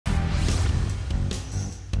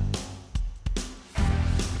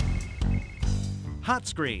Hot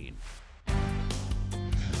Screen.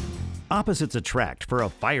 Opposites attract for a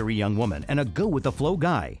fiery young woman and a go-with-the-flow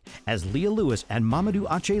guy, as Leah Lewis and Mamoudou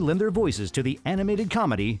Athie lend their voices to the animated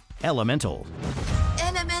comedy Elemental.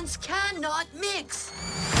 Elements cannot mix.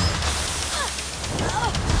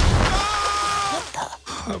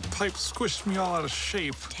 That pipe squished me all out of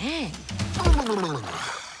shape. Dang.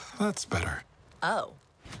 That's better. Oh.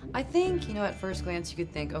 I think, at first glance you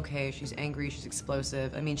could think, okay, she's angry, she's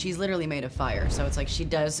explosive. I mean, she's literally made of fire, so it's like she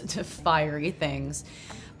does fiery things.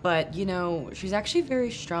 But, she's actually very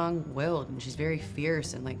strong-willed, and she's very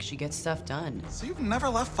fierce, and, she gets stuff done. So you've never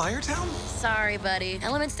left Firetown? Sorry, buddy.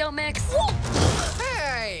 Elements don't mix.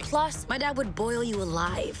 Hey! Plus, my dad would boil you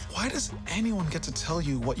alive. Why does anyone get to tell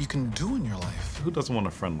you what you can do in your life? Who doesn't want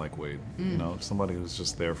a friend like Wade? Somebody who's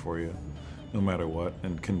just there for you, no matter what,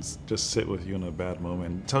 and can just sit with you in a bad moment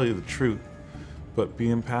and tell you the truth, but be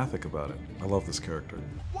empathic about it. I love this character.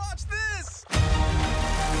 Watch this!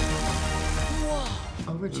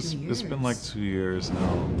 Over 2 years. It's been like 2 years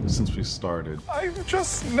now since we started. I've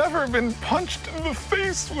just never been punched in the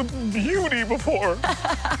face with beauty before.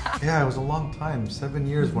 Yeah, it was a long time, 7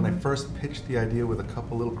 years when I first pitched the idea with a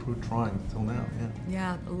couple little crude drawings till now,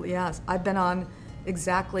 Yeah, yes. I've been on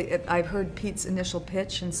I've heard Pete's initial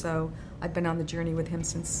pitch, and so I've been on the journey with him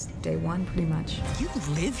since day one, pretty much. You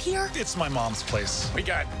live here? It's my mom's place. We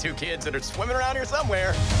got 2 kids that are swimming around here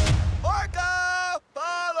somewhere. Orca!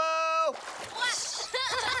 Follow!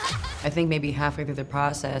 I think maybe halfway through the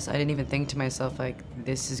process, I didn't even think to myself,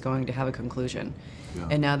 this is going to have a conclusion. Yeah.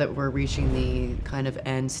 And now that we're reaching the kind of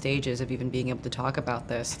end stages of even being able to talk about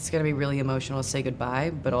this, it's gonna be really emotional to say goodbye,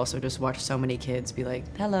 but also just watch so many kids be like,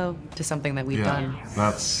 hello, to something that we've done.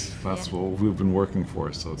 That's what we've been working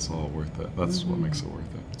for, so it's all worth it. That's what makes it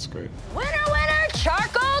worth it. It's great. Winner, winner,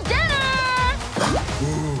 charcoal dinner!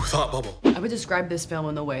 Ooh, thought bubble. I would describe this film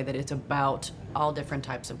in the way that it's about all different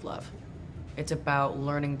types of love. It's about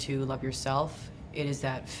learning to love yourself. It is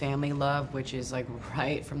that family love, which is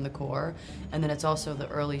right from the core. And then it's also the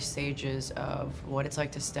early stages of what it's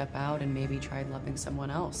like to step out and maybe try loving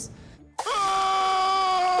someone else.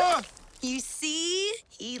 Ah! You see?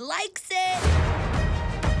 He likes it.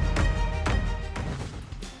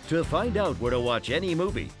 To find out where to watch any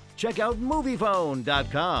movie, check out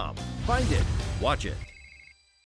Moviefone.com. Find it, watch it.